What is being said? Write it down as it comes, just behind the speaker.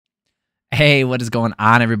Hey, what is going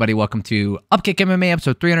on, everybody? Welcome to Upkick MMA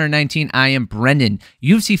episode 319. I am Brendan.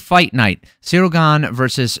 UFC Fight Night. Ciryl Gane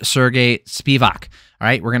versus Serghei Spivac. All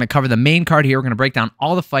right, we're going to cover the main card here. We're going to break down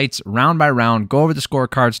all the fights round by round, go over the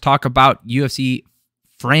scorecards, talk about UFC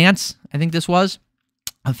France, I think this was.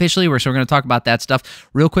 Officially, so we're going to talk about that stuff.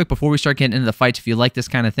 Real quick, before we start getting into the fights, if you like this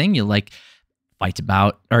kind of thing, you like fights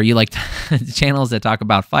about, or you like channels that talk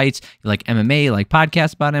about fights, you like MMA, you like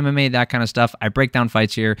podcasts about MMA, that kind of stuff. I break down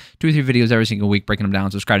fights here, 2 or 3 videos every single week, breaking them down.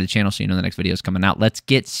 Subscribe to the channel so you know the next video is coming out. Let's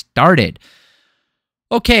get started.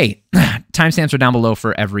 Okay, timestamps are down below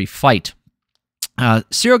for every fight.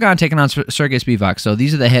 Ciryl Gane taking on Serghei Spivac. So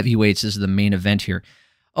these are the heavyweights. This is the main event here.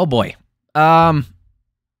 Oh boy. Not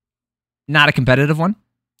a competitive one.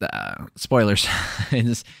 Spoilers.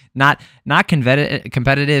 It's not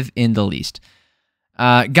competitive in the least.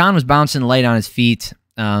 Gane was bouncing light on his feet,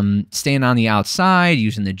 staying on the outside,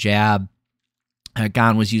 using the jab.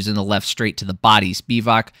 Gane was using the left straight to the body.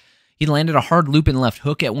 Spivac, he landed a hard looping left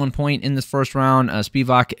hook at one point in this first round.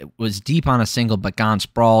 Spivac was deep on a single, but Gane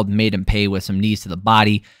sprawled, made him pay with some knees to the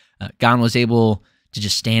body. Gane was able to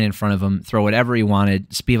just stand in front of him, throw whatever he wanted.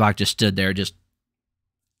 Spivac just stood there, just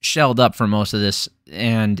shelled up for most of this,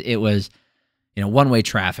 and it was, one-way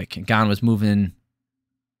traffic. Gane was moving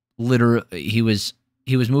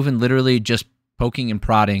he was moving literally, just poking and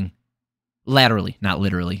prodding laterally, not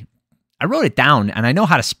literally. I wrote it down, and I know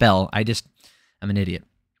how to spell. I'm an idiot.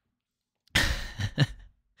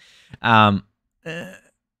 I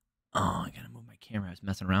gotta move my camera. I was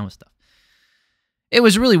messing around with stuff. It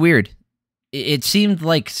was really weird. It seemed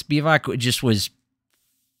like Spivac just was,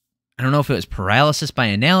 I don't know if it was paralysis by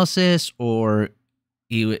analysis or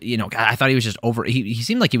I thought he was just he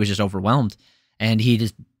seemed like he was just overwhelmed, and he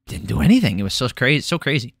just didn't do anything. It was so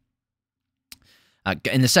crazy.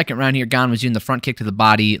 In the second round here, Gane was using the front kick to the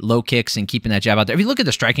body, low kicks, and keeping that jab out there. If you look at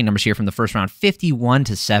the striking numbers here from the first round,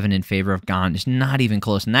 51-7 in favor of Gane. It's not even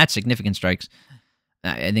close, and that's significant strikes.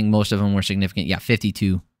 I think most of them were significant. Yeah,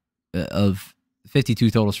 52 of 52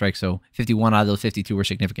 total strikes, so 51 out of those 52 were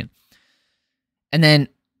significant. And then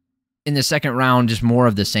in the second round, just more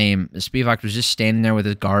of the same. Spivac was just standing there with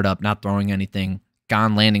his guard up, not throwing anything.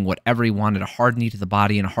 Gane landing whatever he wanted, a hard knee to the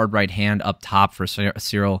body and a hard right hand up top for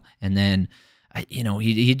Ciryl. And then,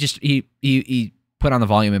 he put on the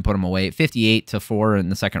volume and put him away. 58-4 in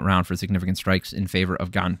the second round for significant strikes in favor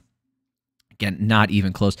of Gane. Again, not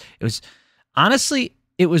even close. Honestly,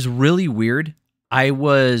 it was really weird. I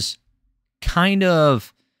was kind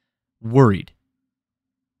of worried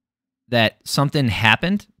that something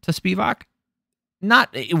happened to Spivac.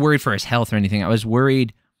 Not worried for his health or anything. I was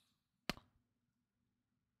worried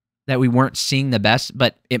that we weren't seeing the best,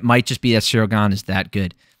 but it might just be that Ciryl Gane is that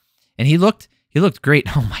good. And he looked great.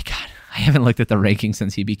 Oh my God. I haven't looked at the rankings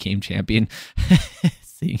since he became champion.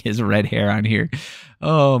 Seeing his red hair on here.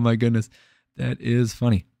 Oh my goodness. That is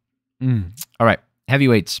funny. All right.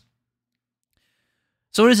 Heavyweights.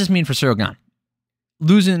 So what does this mean for Ciryl Gane?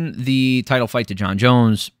 Losing the title fight to Jon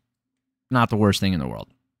Jones, not the worst thing in the world.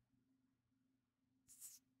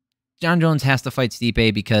 Jon Jones has to fight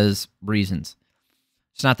Stipe because reasons.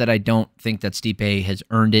 It's not that I don't think that Stipe has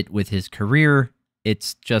earned it with his career.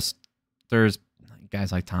 It's just there's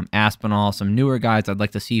guys like Tom Aspinall, some newer guys I'd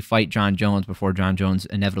like to see fight Jon Jones before Jon Jones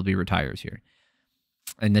inevitably retires here.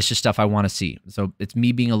 And this is stuff I want to see. So it's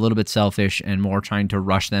me being a little bit selfish and more trying to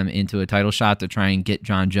rush them into a title shot to try and get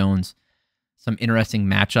Jon Jones some interesting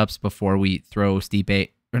matchups before we throw Stipe.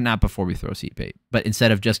 Or not before we throw Stipe, but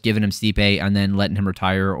instead of just giving him Stipe and then letting him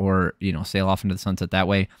retire or, sail off into the sunset that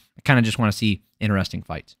way, I kind of just want to see interesting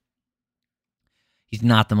fights. He's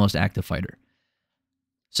not the most active fighter.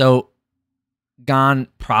 So Gane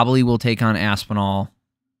probably will take on Aspinall.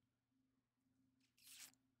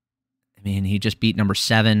 I mean, he just beat number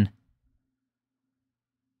 7.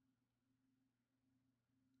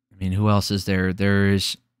 I mean, who else is there?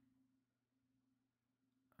 There's,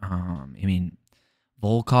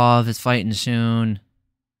 Volkov is fighting soon.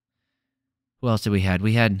 Who else did we had?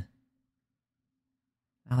 We had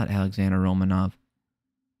not Alexander Romanov.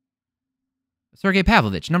 Serghei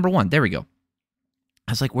Pavlovich, number 1. There we go.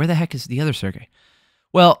 I was like, where the heck is the other Serghei?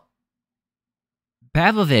 Well,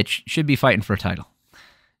 Pavlovich should be fighting for a title.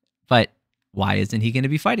 But why isn't he going to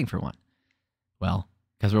be fighting for one? Well,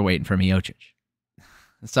 because we're waiting for Miocic.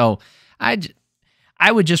 So I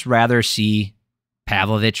would just rather see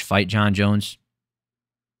Pavlovich fight Jon Jones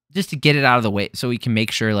just to get it out of the way so we can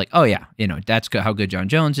make sure, like, oh, yeah, that's how good Jon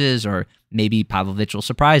Jones is, or maybe Pavlovich will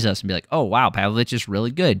surprise us and be like, oh, wow, Pavlovich is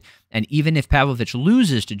really good. And even if Pavlovich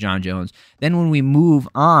loses to Jon Jones, then when we move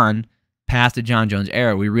on past the Jon Jones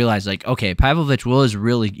era, we realize, like, okay, Pavlovich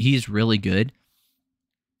he's really good.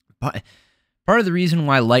 But Part of the reason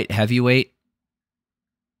why light heavyweight,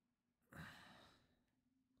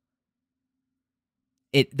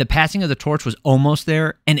 the passing of the torch was almost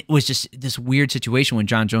there, and it was just this weird situation when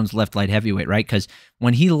Jon Jones left light heavyweight, right? Because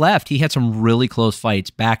when he left, he had some really close fights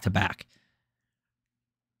back to back.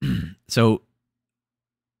 So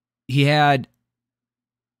he had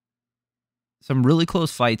some really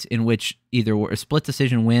close fights in which either were a split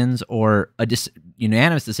decision wins or a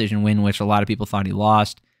unanimous decision win, which a lot of people thought he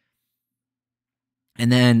lost. And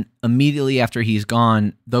then immediately after he's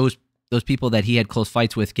gone, those people that he had close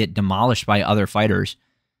fights with get demolished by other fighters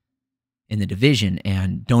in the division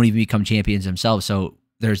and don't even become champions themselves. So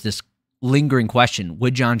there's this lingering question,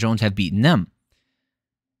 would Jon Jones have beaten them?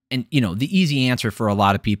 And, you know, the easy answer for a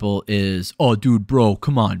lot of people is, oh, dude, bro,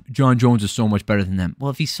 come on. Jon Jones is so much better than them. Well,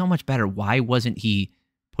 if he's so much better, why wasn't he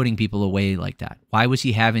putting people away like that? Why was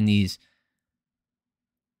he having these,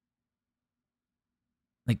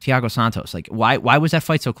 like Thiago Santos? Like, why was that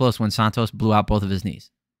fight so close when Santos blew out both of his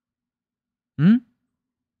knees?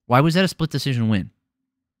 Why was that a split decision win?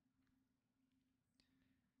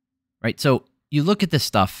 Right? So you look at this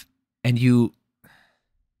stuff and you,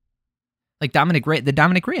 like the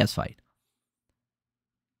Dominic Reyes fight.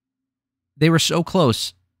 They were so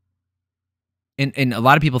close. And a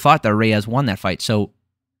lot of people thought that Reyes won that fight. So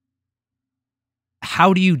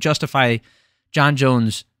how do you justify Jon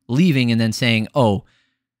Jones leaving and then saying, oh,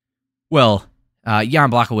 well,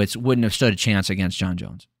 Jan Blachowicz wouldn't have stood a chance against Jon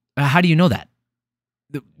Jones? How do you know that?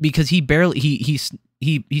 Because he barely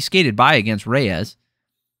he skated by against Reyes.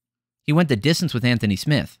 He went the distance with Anthony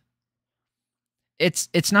Smith.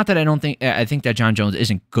 It's not that I think that Jon Jones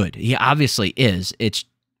isn't good. He obviously is. It's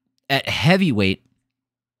at heavyweight.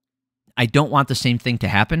 I don't want the same thing to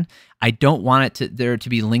happen. I don't want there to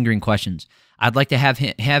be lingering questions. I'd like to have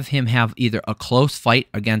him have either a close fight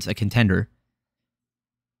against a contender,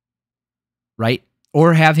 right?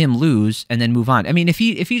 Or have him lose and then move on. I mean, if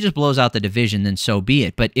he just blows out the division, then so be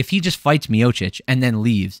it. But if he just fights Miocic and then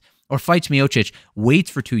leaves, or fights Miocic,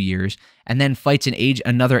 waits for 2 years, and then fights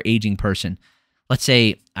another aging person, let's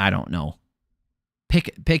say, I don't know,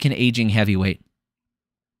 pick an aging heavyweight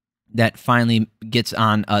that finally gets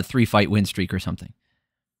on a 3-fight win streak or something.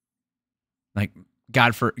 Like,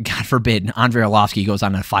 God forbid, Andrei Arlovsky goes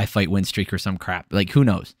on a 5-fight win streak or some crap. Like, who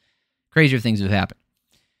knows? Crazier things have happened.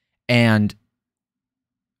 And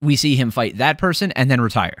we see him fight that person and then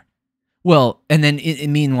retire. Well, and then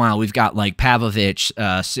meanwhile, we've got like Pavlovich,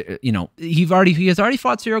 you know, he has already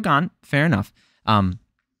fought Ciryl Gane. Fair enough.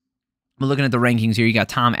 We're looking at the rankings here. You got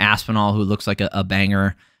Tom Aspinall, who looks like a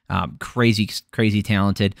banger, crazy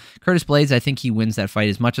talented. Curtis Blaydes, I think he wins that fight.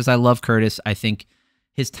 As much as I love Curtis, I think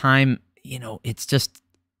his time, you know, it's just,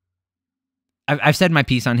 I've said my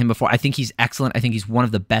piece on him before. I think he's excellent. I think he's one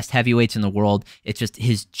of the best heavyweights in the world. It's just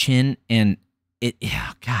his chin and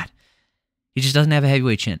God, he just doesn't have a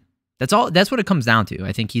heavyweight chin. That's all. That's what it comes down to.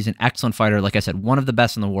 I think he's an excellent fighter. Like I said, one of the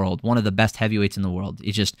best in the world, one of the best heavyweights in the world.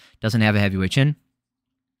 He just doesn't have a heavyweight chin.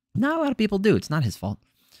 Not a lot of people do. It's not his fault.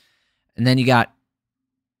 And then you got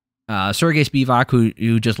Serghei Spivac,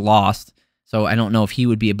 who just lost. So I don't know if he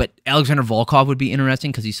would be, but Alexander Volkov would be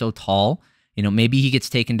interesting because he's so tall. You know, maybe he gets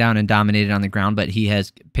taken down and dominated on the ground, but he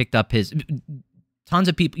has picked up his. Tons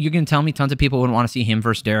of people. You're going to tell me tons of people wouldn't want to see him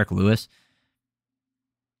versus Derek Lewis.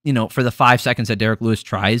 You know, for the 5 seconds that Derek Lewis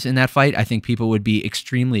tries in that fight, I think people would be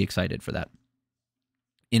extremely excited for that.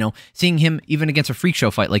 You know, seeing him even against a freak show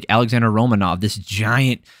fight like Alexander Romanov, this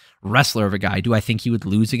giant wrestler of a guy, do I think he would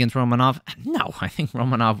lose against Romanov? No, I think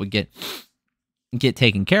Romanov would get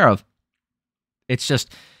taken care of. It's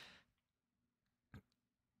just,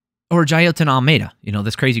 or Jailton Almeida, you know,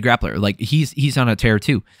 this crazy grappler, like he's on a tear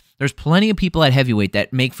too. There's plenty of people at heavyweight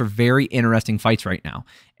that make for very interesting fights right now,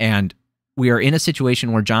 and we are in a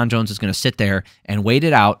situation where Jon Jones is going to sit there and wait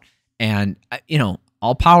it out. And, you know,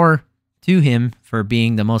 all power to him for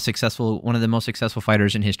being one of the most successful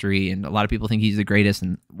fighters in history. And a lot of people think he's the greatest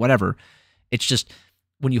and whatever. It's just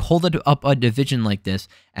when you hold up a division like this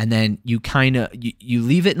and then you you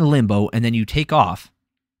leave it in limbo and then you take off.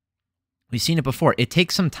 We've seen it before. It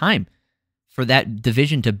takes some time for that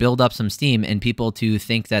division to build up some steam and people to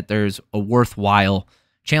think that there's a worthwhile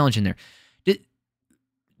challenge in there.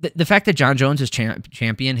 The fact that Jon Jones is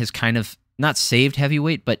champion has kind of not saved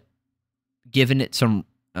heavyweight, but given it some,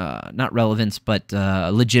 not relevance, but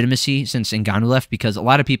legitimacy since Ngannou left, because a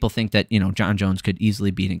lot of people think that, you know, Jon Jones could easily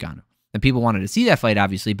beat Ngannou. And people wanted to see that fight,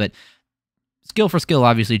 obviously, but skill for skill,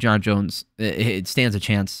 obviously, Jon Jones, it stands a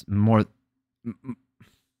chance more,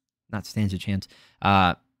 not stands a chance,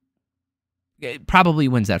 it probably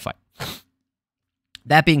wins that fight.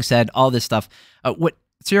 That being said, all this stuff, what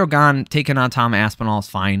Ciryl Gane taking on Tom Aspinall is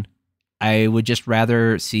fine. I would just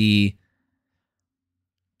rather see.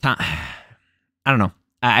 I don't know.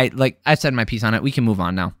 I said my piece on it. We can move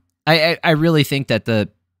on now. I really think that the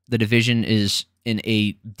division is in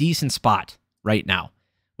a decent spot right now,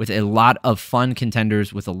 with a lot of fun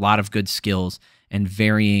contenders, with a lot of good skills and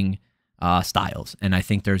varying styles. And I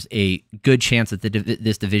think there's a good chance that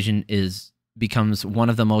this division becomes one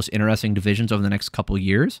of the most interesting divisions over the next couple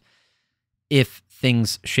years if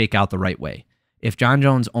things shake out the right way. If Jon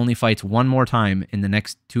Jones only fights one more time in the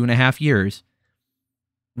next 2.5 years,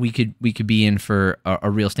 we could be in for a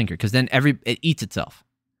real stinker, because then it eats itself.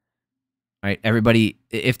 Right? Everybody,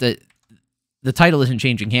 if the title isn't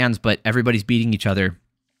changing hands, but everybody's beating each other,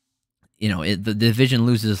 the division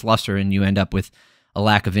loses luster and you end up with a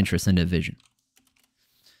lack of interest in the division.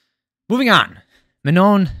 Moving on.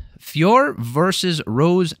 Monon Fiorot versus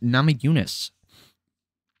Rose Namajunas.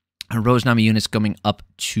 Rose Namajunas coming up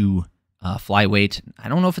to flyweight. I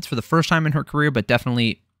don't know if it's for the first time in her career, but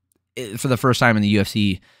definitely for the first time in the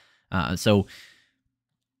UFC. So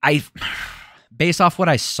based off what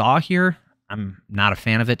I saw here, I'm not a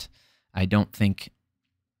fan of it. I don't think,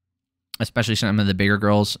 especially some of the bigger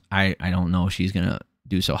girls, I don't know if she's going to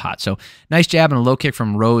do so hot. So nice jab and a low kick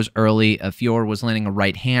from Rose early. Fiorot was landing a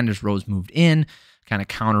right hand as Rose moved in, kind of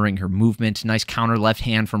countering her movement. Nice counter left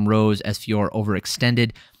hand from Rose as Fiorot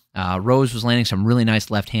overextended. Rose was landing some really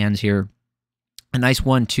nice left hands here. A nice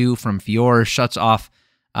 1-2 from Fiorot, shuts off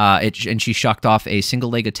and she shucked off a single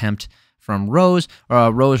leg attempt from Rose.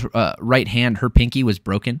 Rose right hand, her pinky was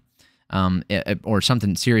broken. Or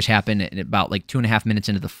something serious happened at about like 2.5 minutes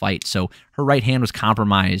into the fight. So her right hand was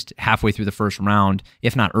compromised halfway through the first round,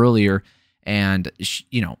 if not earlier. And,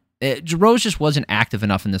 Rose just wasn't active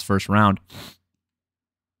enough in this first round.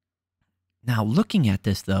 Now, looking at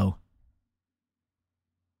this, though,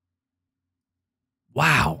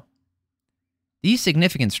 wow. These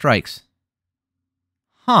significant strikes.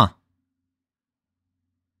 Huh.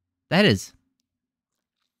 That is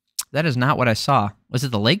not what I saw. Was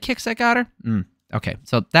it the leg kicks that got her? Okay,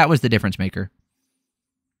 so that was the difference maker.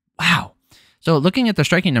 Wow. So looking at the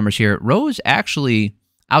striking numbers here, Rose actually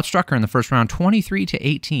outstruck her in the first round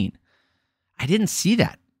 23-18. I didn't see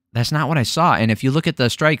that. That's not what I saw. And if you look at the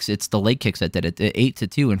strikes, it's the leg kicks that did it,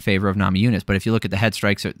 8-2 in favor of Namajunas. But if you look at the head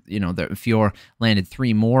strikes, the Fiorot landed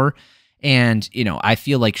 3 more. And, I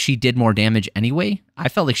feel like she did more damage anyway. I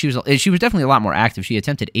felt like she was definitely a lot more active. She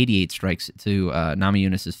attempted 88 strikes to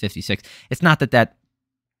Namajunas' 56. It's not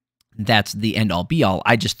that's the end-all, be-all.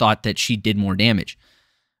 I just thought that she did more damage.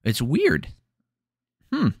 It's weird.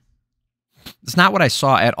 It's not what I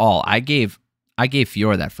saw at all. I gave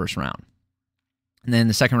Fiorot that first round. And then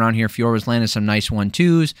the second round here, Fiorot was landing some nice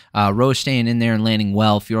 1-2s. Rose staying in there and landing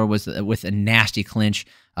well. Fiorot was with a nasty clinch.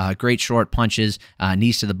 Great short punches,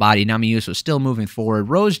 knees to the body. Namajunas was still moving forward.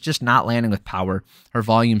 Rose just not landing with power. Her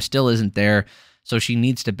volume still isn't there, so she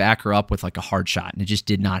needs to back her up with like a hard shot, and it just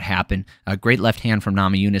did not happen. A great left hand from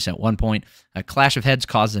Namajunas at one point. A clash of heads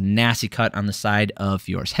caused a nasty cut on the side of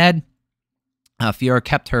Fiorot's head. Fiorot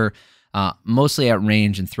kept her mostly at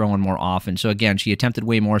range and throwing more often. So again, she attempted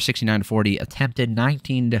way more, 69-40, attempted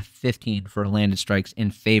 19-15 for landed strikes in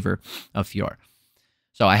favor of Fiorot.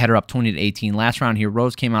 So I had her up 20-18. Last round here,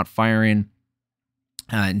 Rose came out firing,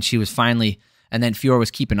 and she was finally, and then Fiorot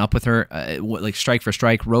was keeping up with her, like strike for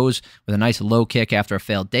strike. Rose with a nice low kick after a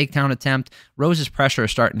failed takedown attempt. Rose's pressure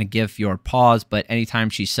is starting to give Fiorot pause, but anytime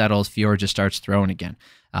she settles, Fiorot just starts throwing again.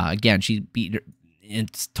 Again, she beat her.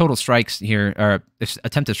 It's total strikes here, or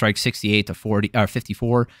attempted strikes 68-40 or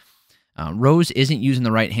 54. Rose isn't using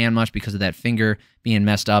the right hand much because of that finger being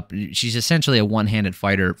messed up. She's essentially a one-handed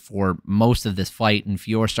fighter for most of this fight, and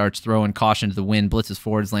Fiorot starts throwing caution to the wind, blitzes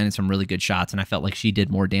forwards, landing some really good shots, and I felt like she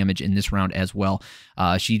did more damage in this round as well.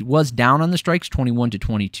 She was down on the strikes,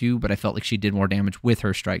 21-22, but I felt like she did more damage with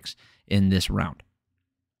her strikes in this round.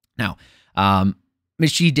 Now,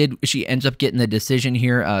 she ends up getting the decision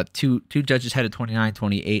here. Two judges had it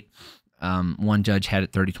 29-28. One judge had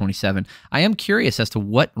it 30-27. I am curious as to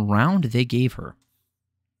what round they gave her.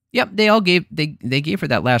 Yep, they gave her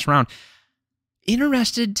that last round.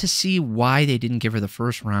 Interested to see why they didn't give her the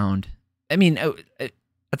first round. I mean, I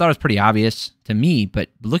thought it was pretty obvious to me, but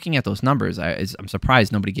looking at those numbers, I'm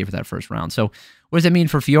surprised nobody gave her that first round. So what does that mean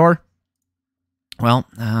for Fiorot? Well,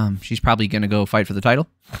 she's probably going to go fight for the title,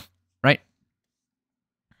 right?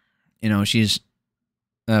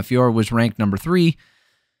 Fiorot was ranked number 3.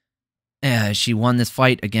 She won this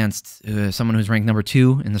fight against someone who's ranked number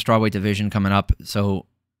 2 in the strawweight division coming up. So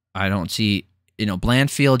I don't see,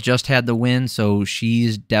 Blanchfield just had the win, so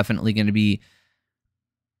she's definitely going to be.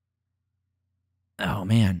 Oh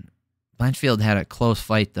man, Blanchfield had a close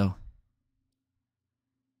fight though.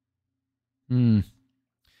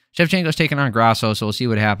 Shevchenko's taking on Grasso, so we'll see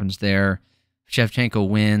what happens there. Shevchenko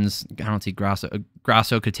wins. I don't see Grasso.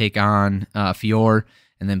 Grasso could take on Fiorot,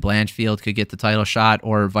 and then Blanchfield could get the title shot,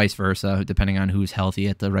 or vice versa, depending on who's healthy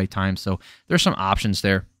at the right time. So there's some options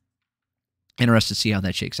there. Interested to see how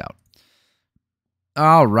that shakes out.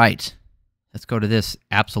 All right. Let's go to this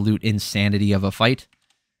absolute insanity of a fight.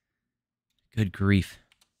 Good grief.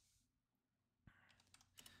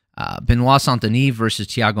 Benoit Saint-Denis versus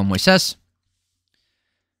Thiago Moises.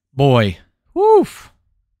 Boy, woof.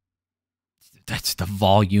 That's the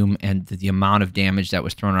volume and the amount of damage that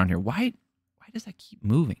was thrown on here. Why does that keep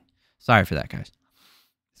moving? Sorry for that, guys.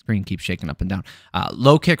 Screen keeps shaking up and down.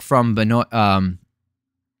 Low kick from Benoit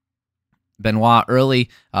early.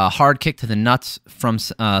 Hard kick to the nuts from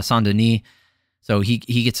Saint-Denis. So he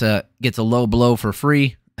gets a low blow for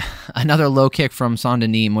free. Another low kick from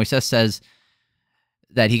Saint-Denis. Moises says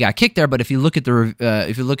that he got kicked there, but if you look at the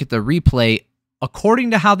replay,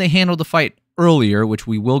 according to how they handled the fight earlier, which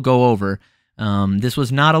we will go over, this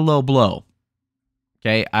was not a low blow.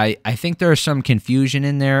 Okay, I think there's some confusion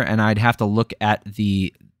in there, and I'd have to look at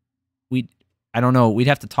I don't know. We'd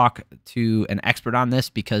have to talk to an expert on this,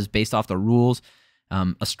 because based off the rules,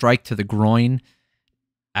 a strike to the groin,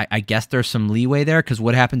 I guess there's some leeway there, because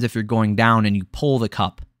what happens if you're going down and you pull the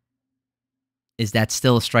cup? Is that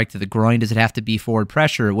still a strike to the groin? Does it have to be forward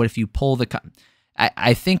pressure? What if you pull the cup?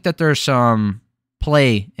 I think that there's some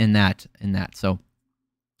play in that. So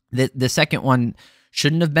the second one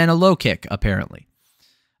shouldn't have been a low kick, apparently.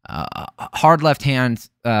 Hard left hand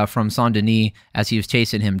from Saint-Denis as he was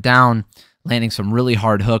chasing him down, landing some really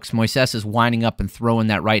hard hooks. Moises is winding up and throwing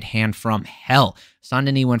that right hand from hell.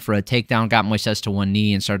 Saint-Denis went for a takedown, got Moises to one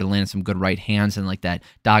knee, and started landing some good right hands in like that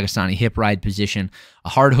Dagestani hip ride position.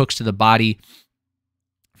 Hard hooks to the body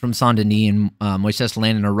from Saint-Denis, and Moises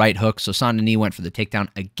landing a right hook. So Saint-Denis went for the takedown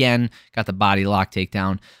again, got the body lock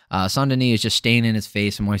takedown. Saint-Denis is just staying in his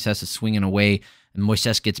face, and Moises is swinging away. And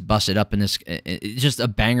Moises gets busted up in this. It's just a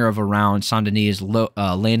banger of a round. Saint-Denis is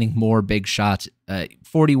landing more big shots,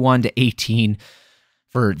 41-18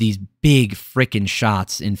 for these big freaking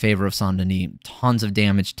shots in favor of Saint-Denis. Tons of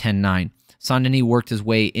damage, 10-9. Saint-Denis worked his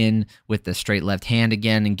way in with the straight left hand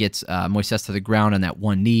again and gets Moises to the ground on that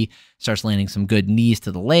one knee. Starts landing some good knees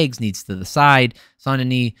to the legs, knees to the side.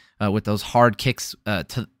 Saint-Denis with those hard kicks,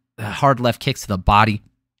 hard left kicks to the body.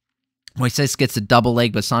 Moises gets a double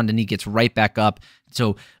leg, but Saint-Denis gets right back up.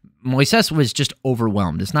 So Moises was just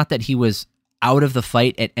overwhelmed. It's not that he was out of the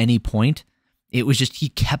fight at any point. It was just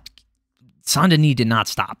Saint-Denis did not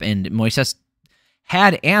stop. And Moises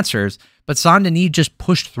had answers, but Saint-Denis just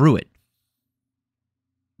pushed through it.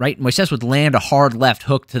 Right? Moises would land a hard left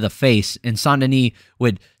hook to the face, and Saint-Denis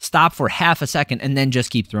would stop for half a second and then just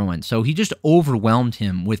keep throwing. So he just overwhelmed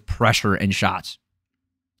him with pressure and shots.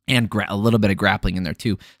 And a little bit of grappling in there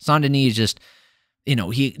too. Saint-Denis just,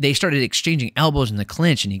 they started exchanging elbows in the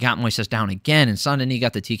clinch, and he got Moises down again, and Saint-Denis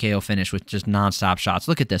got the TKO finish with just nonstop shots.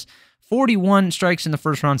 Look at this. 41 strikes in the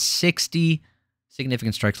first round, 60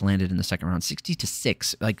 significant strikes landed in the second round,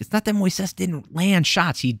 60-6. Like, it's not that Moises didn't land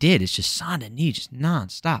shots. He did. It's just Saint-Denis just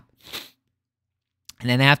nonstop. And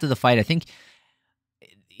then after the fight, I think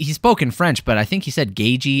he spoke in French, but I think he said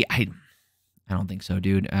Gagey. I don't think so,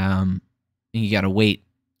 dude. You got to wait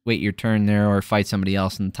your turn there or fight somebody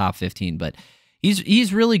else in the top 15. But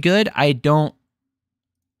he's really good. I don't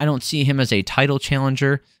see him as a title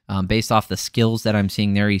challenger based off the skills that I'm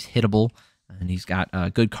seeing there. He's hittable, and he's got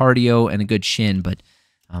good cardio and a good shin, but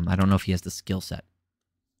I don't know if he has the skill set.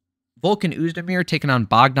 Volkan Oezdemir taking on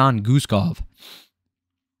Bogdan Guskov.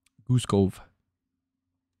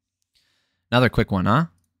 Another quick one, huh?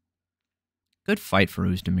 Good fight for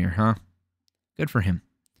Oezdemir, huh? Good for him.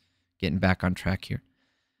 Getting back on track here.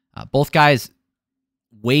 Both guys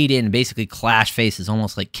weighed in, basically clash faces,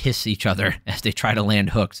 almost like kiss each other as they try to land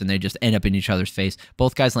hooks, and they just end up in each other's face.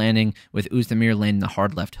 Both guys landing, with Oezdemir landing the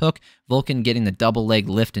hard left hook, Volkan getting the double leg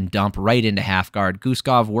lift and dump right into half guard.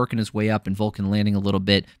 Guskov working his way up, and Volkan landing a little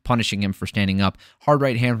bit, punishing him for standing up. Hard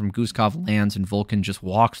right hand from Guskov lands, and Volkan just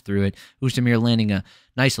walks through it. Oezdemir landing a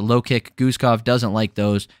nice low kick. Guskov doesn't like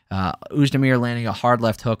those. Oezdemir landing a hard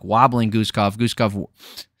left hook, wobbling Guskov. Guskov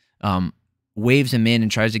waves him in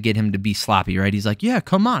and tries to get him to be sloppy, right? He's like, yeah,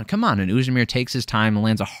 come on. And Oezdemir takes his time and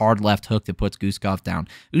lands a hard left hook that puts Guskov down.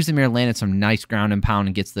 Oezdemir landed some nice ground and pound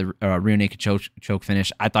and gets the rear naked choke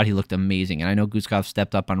finish. I thought he looked amazing. And I know Guskov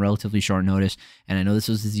stepped up on relatively short notice, and I know this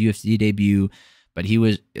was his UFC debut, but he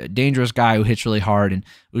was a dangerous guy who hits really hard, and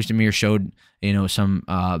Oezdemir showed, some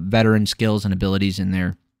veteran skills and abilities in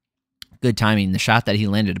there. Good timing. The shot that he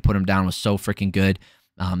landed to put him down was so freaking good.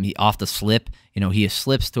 He off the slip, he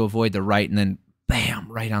slips to avoid the right, and then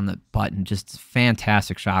bam, right on the button. Just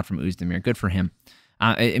fantastic shot from Oezdemir. Good for him.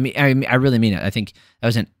 I really mean it. I think that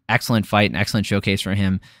was an excellent fight, an excellent showcase for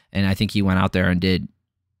him, and I think he went out there and did.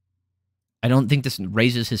 I don't think this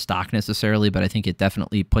raises his stock necessarily, but I think it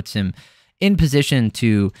definitely puts him in position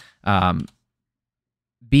to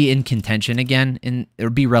be in contention again or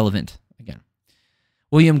be relevant again.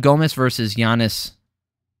 William Gomis versus Yanis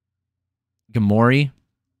Ghemmouri.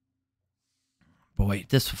 Boy,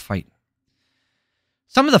 this fight.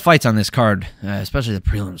 Some of the fights on this card, especially the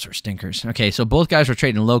prelims, are stinkers. Okay, so both guys were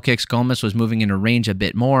trading low kicks. Gomis was moving into range a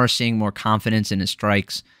bit more, seeing more confidence in his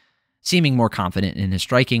strikes, seeming more confident in his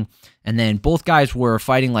striking. And then both guys were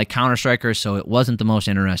fighting like counter-strikers, so it wasn't the most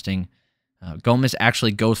interesting. Gomis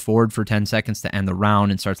actually goes forward for 10 seconds to end the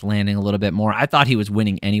round and starts landing a little bit more. I thought he was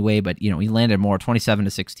winning anyway, but he landed more,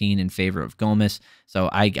 27-16 in favor of Gomis. So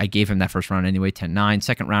I gave him that first round anyway, 10-9.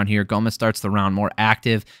 Second round here, Gomis starts the round more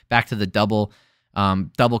active, back to the double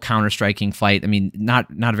counter-striking fight. I mean, not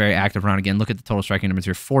a very active round again. Look at the total striking numbers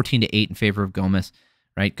here, 14-8 in favor of Gomis.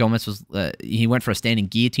 Right, Gomis was he went for a standing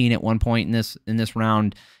guillotine at one point in this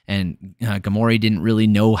round, and Ghemmouri didn't really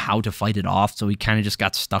know how to fight it off, so he kind of just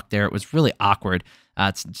got stuck there. It was really awkward.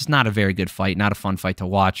 It's just not a very good fight, not a fun fight to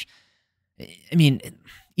watch. I mean,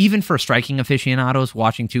 even for striking aficionados,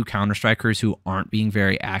 watching two counter strikers who aren't being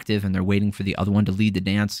very active and they're waiting for the other one to lead the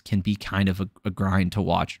dance can be kind of a grind to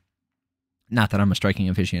watch. Not that I'm a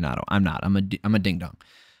striking aficionado. I'm not. I'm a ding dong.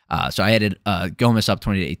 So I added Gomis up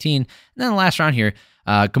 20-18. And then the last round here,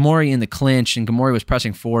 Ghemmouri in the clinch, and Ghemmouri was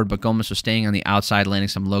pressing forward, but Gomis was staying on the outside, landing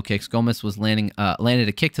some low kicks. Gomis was landed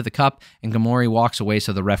a kick to the cup, and Ghemmouri walks away,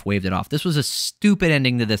 so the ref waved it off. This was a stupid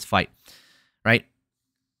ending to this fight, right?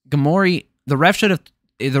 Ghemmouri, the ref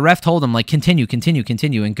told him, like, continue, and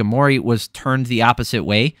Ghemmouri was turned the opposite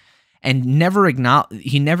way, and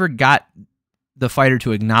he never got the fighter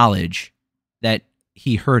to acknowledge that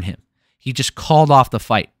he hurt him. He just called off the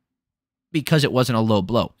fight because it wasn't a low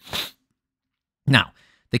blow. Now,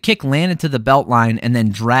 the kick landed to the belt line and then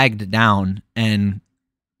dragged down and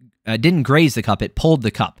didn't graze the cup. It pulled the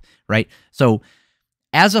cup, right? So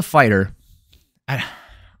as a fighter,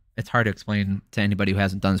 it's hard to explain to anybody who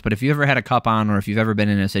hasn't done this, but if you ever had a cup on or if you've ever been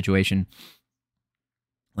in a situation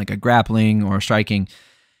like a grappling or striking,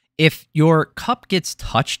 if your cup gets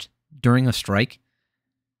touched during a strike,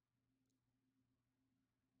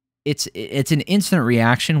 it's an instant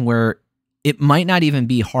reaction where it might not even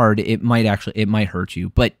be hard. It might hurt you.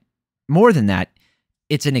 But more than that,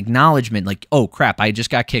 it's an acknowledgement like, oh, crap, I just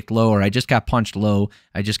got kicked low, or I just got punched low,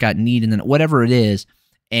 I just got kneed, and then whatever it is,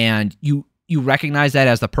 and you recognize that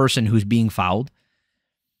as the person who's being fouled.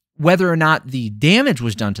 Whether or not the damage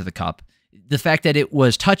was done to the cup, the fact that it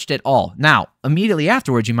was touched at all. Now, immediately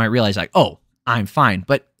afterwards, you might realize, like, oh, I'm fine.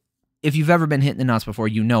 But if you've ever been hit in the nuts before,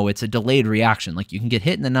 you know it's a delayed reaction. Like, you can get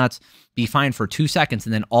hit in the nuts, be fine for 2 seconds,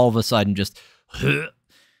 and then all of a sudden just,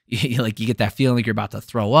 you get that feeling like you're about to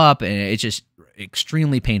throw up, and it's just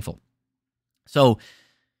extremely painful. So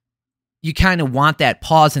you kind of want that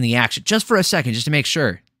pause in the action just for a second, just to make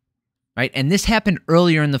sure, right? And this happened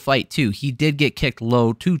earlier in the fight, too. He did get kicked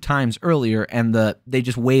low 2 times earlier, and they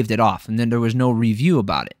just waved it off, and then there was no review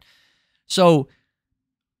about it. So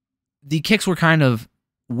the kicks were kind of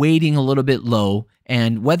waiting a little bit low,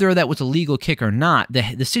 and whether that was a legal kick or not,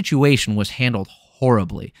 the situation was handled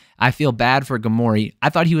horribly. I feel bad for Ghemmouri. I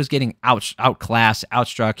thought he was getting outclassed,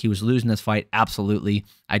 outstruck. He was losing this fight, absolutely.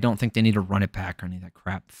 I don't think they need to run it back or any of that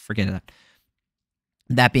crap. Forget that.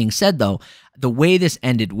 That being said, though, the way this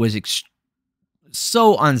ended was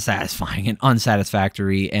so unsatisfying and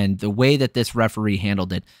unsatisfactory, and the way that this referee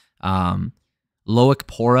handled it, Loic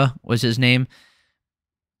Pora was his name,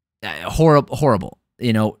 horrible.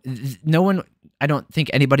 No one, I don't think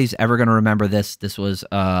anybody's ever going to remember this. This was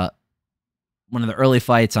one of the early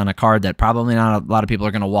fights on a card that probably not a lot of people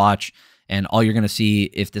are going to watch, and all you're going to see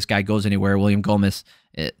if this guy goes anywhere, William Gomis,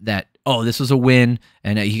 that, oh, this was a win,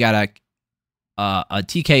 and he got a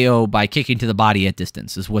TKO by kicking to the body at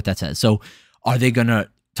distance, is what that says. So are they going to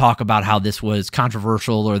talk about how this was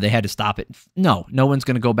controversial or they had to stop it? No one's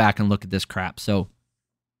going to go back and look at this crap. So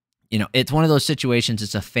it's one of those situations.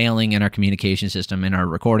 It's a failing in our communication system, in our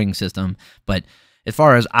recording system. But as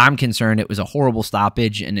far as I'm concerned, it was a horrible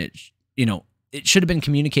stoppage, and it should have been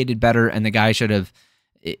communicated better, and the guy should have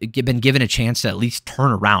been given a chance to at least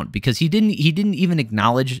turn around, because he didn't even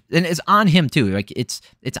acknowledge, and it's on him too. Like, it's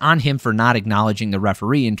on him for not acknowledging the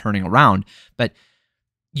referee and turning around. But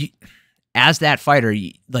as that fighter,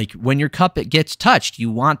 like, when your cup gets touched, you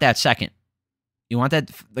want that second. You want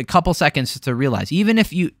that a couple seconds to realize. Even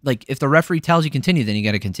if you like, if the referee tells you continue, then you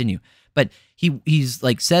got to continue. But he's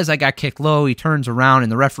like says I got kicked low. He turns around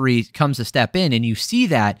and the referee comes to step in, and you see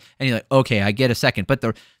that, and you're like, okay, I get a second. But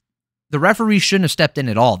the referee shouldn't have stepped in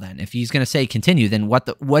at all. Then, if he's going to say continue, then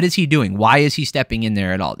what is he doing? Why is he stepping in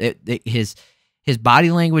there at all? His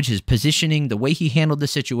body language, his positioning, the way he handled the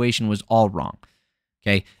situation was all wrong.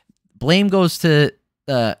 Okay, blame goes to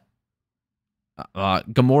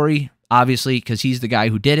Ghemmouri, obviously, because he's the guy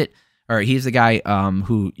who did it, or he's the guy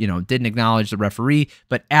who didn't acknowledge the referee.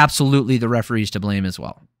 But absolutely, the referee's to blame as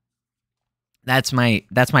well. That's my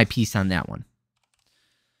piece on that one.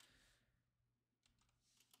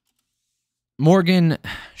 Morgan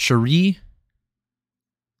Charreire,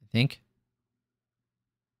 I think.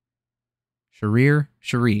 Charreire.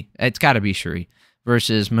 It's got to be Charreire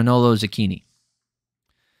versus Manolo Zecchini.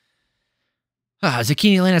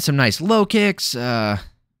 Zecchini landed some nice low kicks.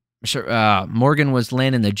 Morgan was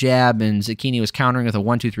landing the jab, and Zecchini was countering with a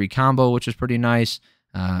 1-2-3 combo, which was pretty nice.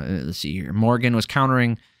 Let's see here. Morgan was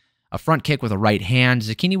countering a front kick with a right hand.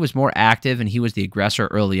 Zecchini was more active, and he was the aggressor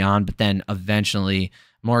early on, but then eventually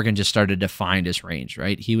Morgan just started to find his range,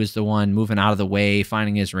 right? He was the one moving out of the way,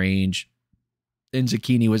 finding his range, and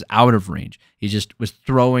Zecchini was out of range. He just was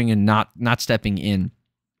throwing and not stepping in,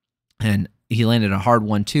 and he landed a hard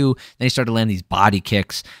 1-2. Then he started landing these body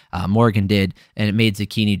kicks. Morgan did, and it made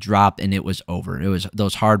Zecchini drop, and it was over. It was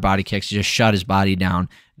those hard body kicks. He just shut his body down.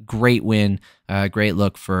 Great win. Great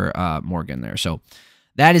look for Morgan there. So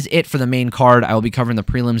that is it for the main card. I will be covering the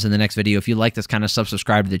prelims in the next video. If you like this kind of stuff,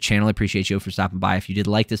 subscribe to the channel. I appreciate you for stopping by. If you did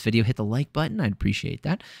like this video, hit the like button. I'd appreciate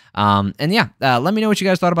that. And yeah, let me know what you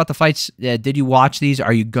guys thought about the fights. Did you watch these?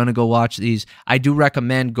 Are you going to go watch these? I do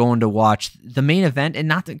recommend going to watch the main event, and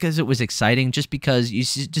not because it was exciting, just because you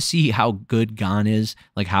just see how good Gane is,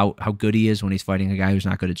 like how good he is when he's fighting a guy who's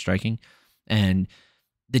not good at striking, and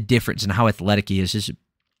the difference and how athletic he is.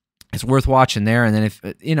 It's worth watching there. And then if,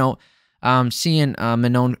 seeing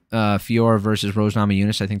Monon Fiorot versus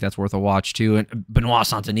Namajunas, I think that's worth a watch too. And Benoit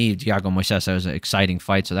Saint-Denis, Thiago Moises, that was an exciting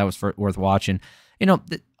fight, so that was worth watching.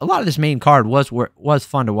 A lot of this main card was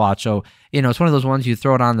fun to watch. So, it's one of those ones you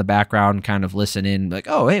throw it on in the background and kind of listen in, like,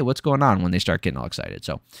 oh, hey, what's going on, when they start getting all excited.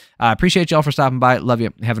 So, I appreciate y'all for stopping by. Love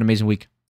you. Have an amazing week.